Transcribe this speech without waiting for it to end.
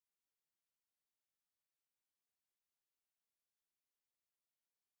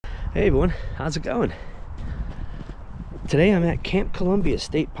Hey everyone, how's it going? Today I'm at Camp Columbia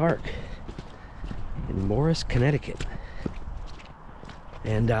State Park in Morris, Connecticut.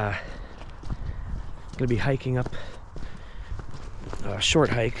 And gonna be hiking up a short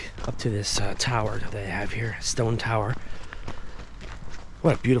hike up to this tower that they have here, stone tower.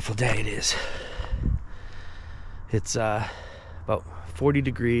 What a beautiful day it is. It's about 40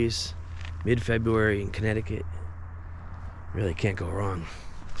 degrees, mid-February in Connecticut. Really can't go wrong.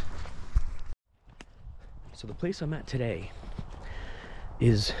 So the place I'm at today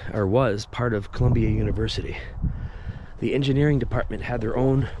is, or was, part of Columbia University. The engineering department had their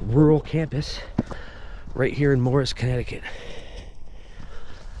own rural campus right here in Morris, Connecticut.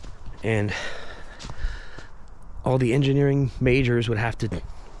 And all the engineering majors would have to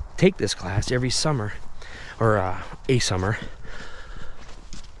take this class every summer, or a summer.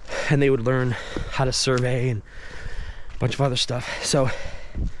 And they would learn how to survey and a bunch of other stuff. So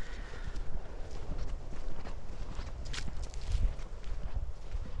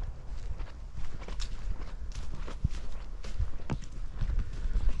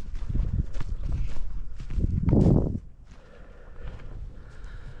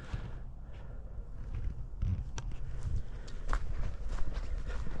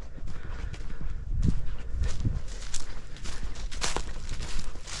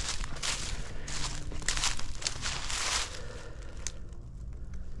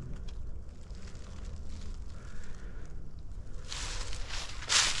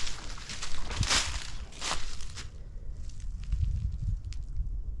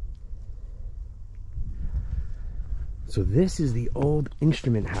this is the old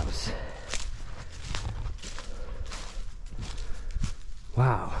instrument house.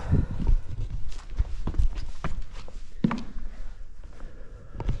 Wow.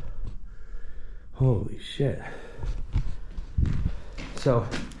 Holy shit. So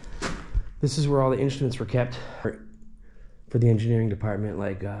this is where all the instruments were kept for the engineering department,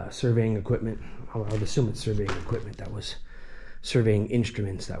 like surveying equipment. I would assume it's surveying equipment that was surveying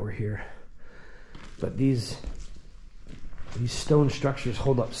instruments that were here. But these stone structures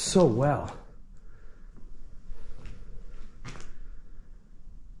hold up so well.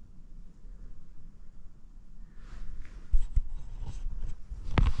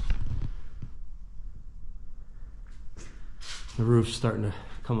 The roof's starting to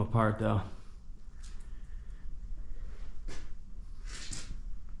come apart though.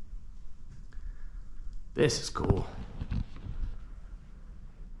 This is cool.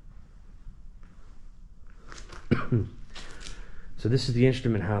 So this is the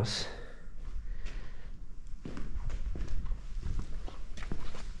instrument house.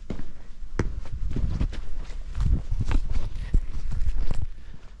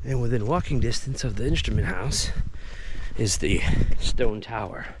 And within walking distance of the instrument house is the stone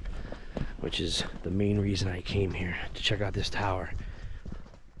tower, which is the main reason I came here, to check out this tower.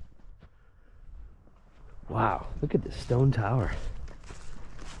 Wow, look at this stone tower.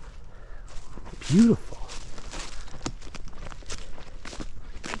 Beautiful.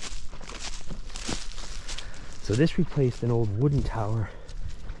 So this replaced an old wooden tower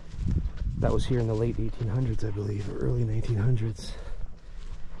that was here in the late 1800s, I believe, or early 1900s.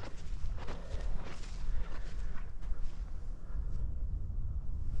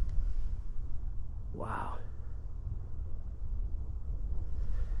 Wow.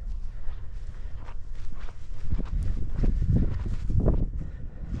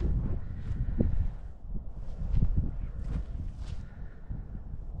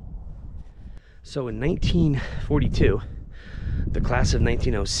 So in 1942, the class of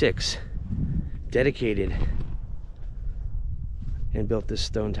 1906 dedicated and built this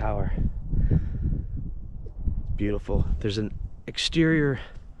stone tower. Beautiful. There's an exterior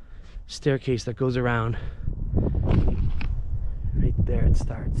staircase that goes around. Right there it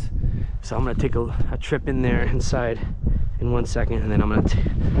starts. So I'm gonna take a trip in there inside in 1 second, and then I'm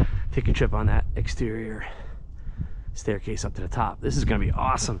gonna take a trip on that exterior staircase up to the top. This is gonna be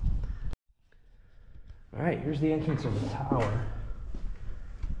awesome. All right, here's the entrance of the tower.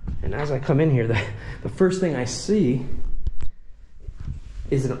 And as I come in here, the first thing I see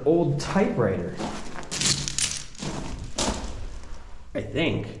is an old typewriter. I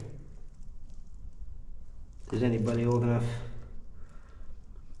think. Is anybody old enough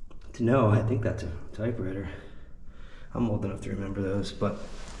to know? I think that's a typewriter. I'm old enough to remember those, but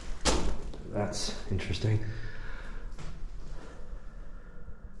that's interesting.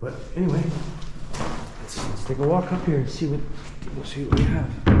 But anyway, let's take a walk up here and see what we have.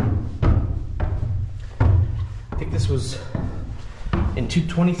 I think this was in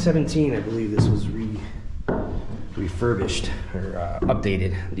 2017. I believe this was refurbished. refurbished or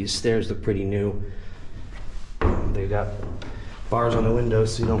updated. These stairs look pretty new. They've got bars on the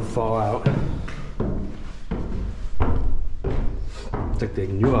windows so you don't fall out. It's like they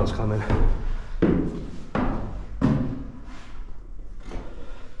knew I was coming.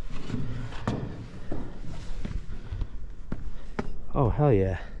 Oh, hell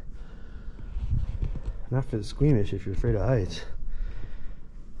yeah. Not for the squeamish if you're afraid of heights.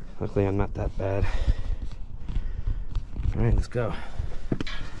 Luckily, I'm not that bad. All right, let's go.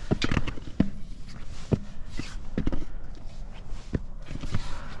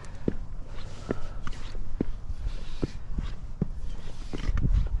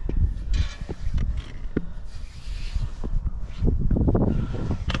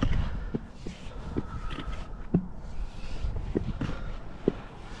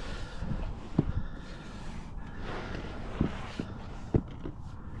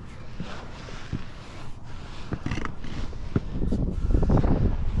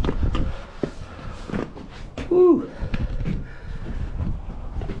 Woo!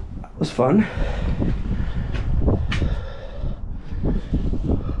 That was fun.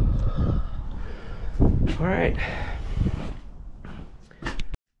 All right.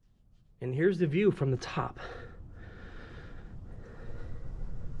 And here's the view from the top.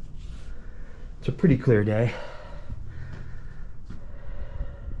 It's a pretty clear day.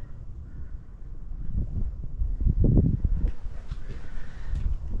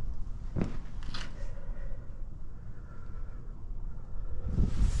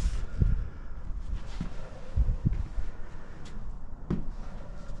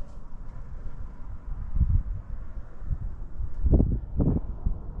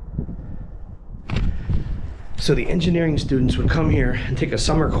 So the engineering students would come here and take a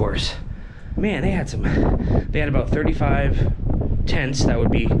summer course. Man, they had about 35 tents that would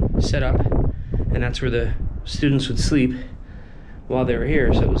be set up, and that's where the students would sleep while they were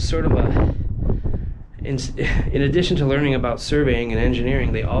here. So it was sort of a, in addition to learning about surveying and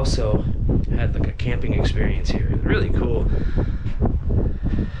engineering, they also had like a camping experience here. It was really cool.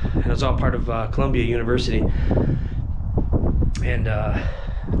 And it was all part of Columbia University. And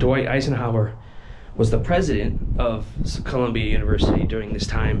Dwight Eisenhower was the president of Columbia University during this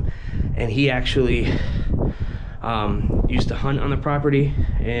time, and he actually used to hunt on the property,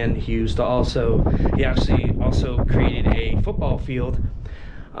 and he actually also created a football field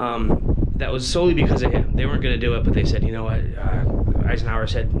that was solely because of him. They weren't going to do it, but they said, you know what, Eisenhower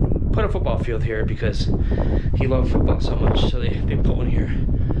said, put a football field here because he loved football so much, so they put one here.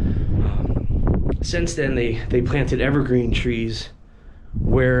 Since then, they planted evergreen trees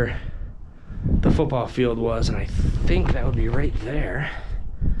where the football field was, and I think that would be right there.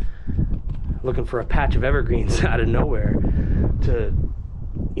 Looking for a patch of evergreens out of nowhere to,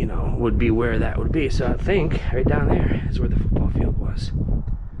 you know, would be where that would be. So I think right down there is where the football field was.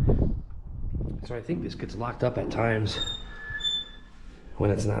 So I think this gets locked up at times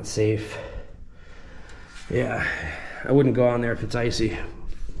when it's not safe. Yeah, I wouldn't go on there if it's icy.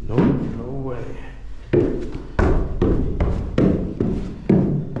 No way.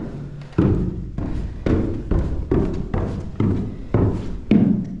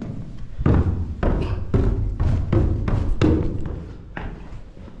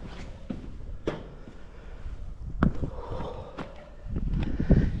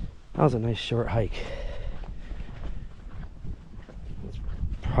 That was a nice short hike. It's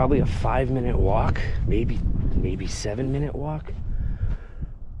probably a 5-minute walk, maybe 7-minute walk.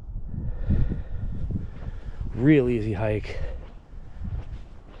 Real easy hike.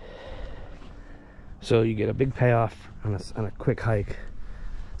 So you get a big payoff on a quick hike.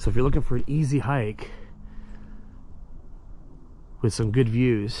 So if you're looking for an easy hike with some good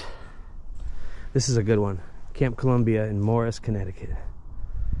views, this is a good one. Camp Columbia in Morris, Connecticut.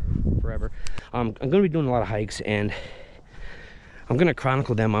 Forever. I'm going to be doing a lot of hikes, and I'm going to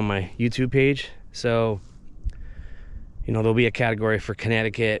chronicle them on my YouTube page. So, you know, there'll be a category for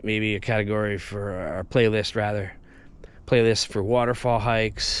Connecticut, maybe a category for our playlist, rather. Playlist for waterfall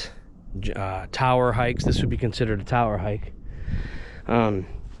hikes, tower hikes. This would be considered a tower hike. I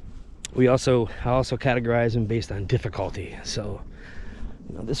also categorize them based on difficulty. So,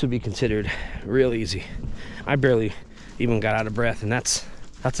 you know, this would be considered real easy. I barely even got out of breath, and that's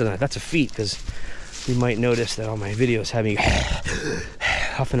a feat, because you might notice that all my videos have me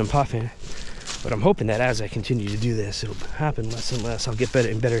huffing and puffing. But I'm hoping that as I continue to do this, it'll happen less and less. I'll get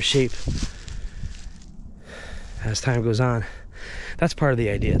in better shape as time goes on. That's part of the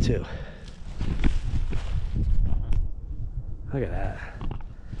idea too. Look at that.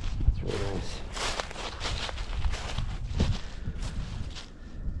 That's really nice.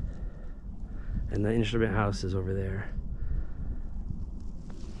 and the instrument house is over there.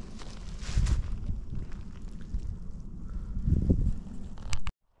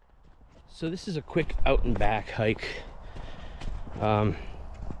 So this is a quick out and back hike.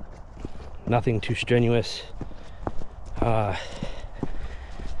 Nothing too strenuous.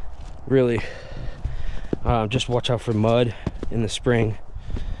 Really, just watch out for mud in the spring,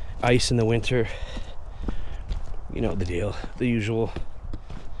 ice in the winter. You know the deal, the usual.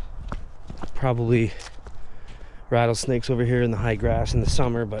 Probably rattlesnakes over here in the high grass in the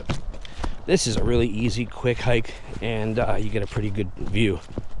summer, but this is a really easy, quick hike, and you get a pretty good view.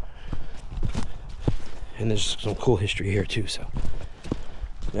 And there's some cool history here too, so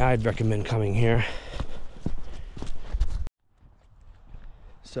yeah, I'd recommend coming here.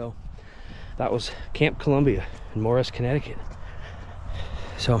 So that was Camp Columbia in Morris, Connecticut.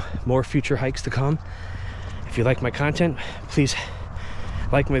 So more future hikes to come. If you like my content, please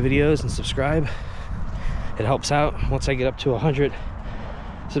like my videos and subscribe. It helps out. Once I get up to 100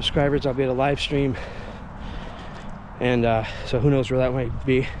 subscribers, I'll be able to live stream, and so who knows where that might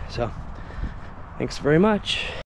be. So thanks very much.